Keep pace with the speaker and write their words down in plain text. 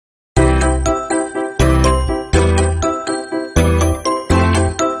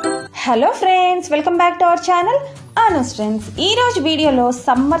Hello friends, welcome back to our channel Anu's trends. ఈరోజు వీడియోలో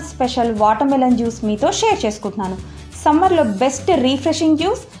summer special watermelon juice మీతో share చేసుకుంటున్నాను. సమ్మర్లో బెస్ట్ రీఫ్రెషింగ్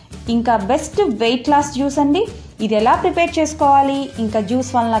జ్యూస్, ఇంకా బెస్ట్ వెయిట్ లాస్ జ్యూస్ అండి. ఇది ఎలా ప్రిపేర్ చేసుకోవాలి, ఇంకా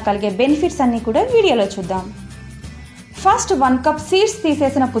జ్యూస్ వలన కలిగే బెనిఫిట్స్ అన్నీ కూడా వీడియోలో చూద్దాం. ఫస్ట్ 1 కప్ సీడ్స్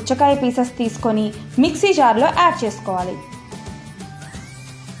తీసేసిన పుచ్చకాయ పీసెస్ తీసుకొని మిక్సీ జార్లో యాడ్ చేసుకోవాలి.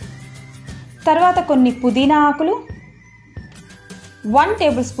 తర్వాత కొన్ని పుదీనా ఆకులు, 1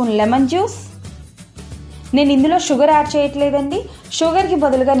 టేబుల్ స్పూన్ లెమన్ జ్యూస్. నేను ఇందులో షుగర్ యాడ్ చేయట్లేదండి, షుగర్కి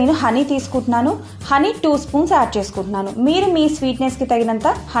బదులుగా నేను హనీ తీసుకుంటున్నాను. హనీ 2 స్పూన్స్ యాడ్ చేసుకుంటున్నాను. మీరు మీ స్వీట్నెస్కి తగినంత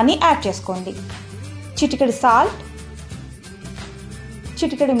హనీ యాడ్ చేసుకోండి. చిటికెడు సాల్ట్,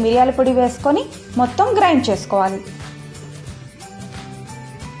 చిటికెడు మిరియాల పొడి వేసుకొని మొత్తం గ్రైండ్ చేసుకోవాలి.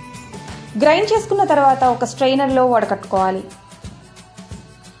 గ్రైండ్ చేసుకున్న తర్వాత ఒక స్ట్రైనర్లో వడకట్టుకోవాలి.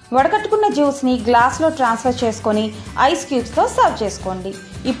 వడకట్టుకున్న జ్యూస్ని గ్లాస్లో ట్రాన్స్ఫర్ చేసుకొని ఐస్ క్యూబ్స్తో సర్వ్ చేసుకోండి.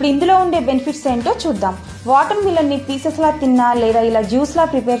 ఇప్పుడు ఇందులో ఉండే బెనిఫిట్స్ ఏంటో చూద్దాం. వాటర్ మిలన్ని పీసెస్లా తిన్నా లేదా ఇలా జ్యూస్లా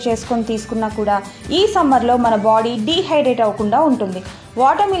ప్రిపేర్ చేసుకొని తీసుకున్నా కూడా ఈ సమ్మర్లో మన బాడీ డీహైడ్రేట్ అవ్వకుండా ఉంటుంది.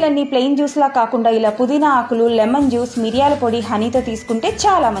 వాటర్ మిలన్ని ప్లెయిన్ జ్యూస్లా కాకుండా ఇలా పుదీనా ఆకులు, లెమన్ జ్యూస్, మిరియాల పొడి, హనీతో తీసుకుంటే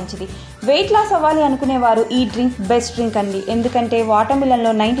చాలా మంచిది. వెయిట్ లాస్ అవ్వాలి అనుకునేవారు ఈ డ్రింక్ బెస్ట్ డ్రింక్ అండి. ఎందుకంటే వాటర్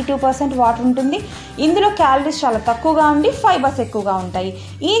మిలన్లో 92% వాటర్ ఉంటుంది. ఇందులో క్యాలరీస్ చాలా తక్కువగా ఉండి ఫైబర్స్ ఎక్కువగా ఉంటాయి.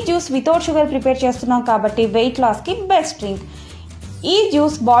 ఈ జ్యూస్ వితౌట్ షుగర్ ప్రిపేర్ చేస్తున్నాం కాబట్టి వెయిట్ లాస్కి బెస్ట్ డ్రింక్. ఈ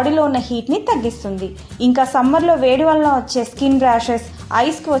జ్యూస్ బాడీలో ఉన్న హీట్ని తగ్గిస్తుంది. ఇంకా సమ్మర్లో వేడి వలన వచ్చే స్కిన్ ర్యాషెస్,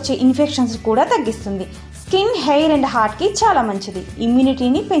 ఐస్కి వచ్చే ఇన్ఫెక్షన్స్ కూడా తగ్గిస్తుంది. స్కిన్, హెయిర్ అండ్ హార్ట్కి చాలా మంచిది.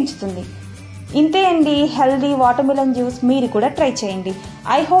 ఇమ్యూనిటీని పెంచుతుంది. ఇంతే అండి హెల్దీ వాటర్మెలన్ జ్యూస్. మీరు కూడా ట్రై చేయండి.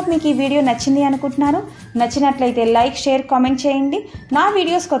 ఐ హోప్ మీకు ఈ వీడియో నచ్చింది అనుకుంటున్నాను. నచ్చినట్లయితే లైక్, షేర్, కామెంట్ చేయండి. నా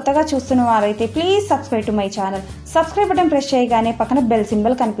వీడియోస్ కొత్తగా చూస్తున్న వారైతే please subscribe to my channel. Subscribe button press చేయగానే పక్కన బెల్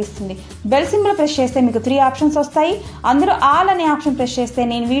సింబల్ కనిపిస్తుంది. బెల్ సింబల్ ప్రెస్ చేస్తే మీకు 3 ఆప్షన్స్ వస్తాయి. అందులో ఆల్ అనే ఆప్షన్ ప్రెస్ చేస్తే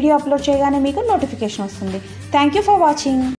నేను వీడియో అప్లోడ్ చేయగానే మీకు నోటిఫికేషన్ వస్తుంది. Thank you for watching.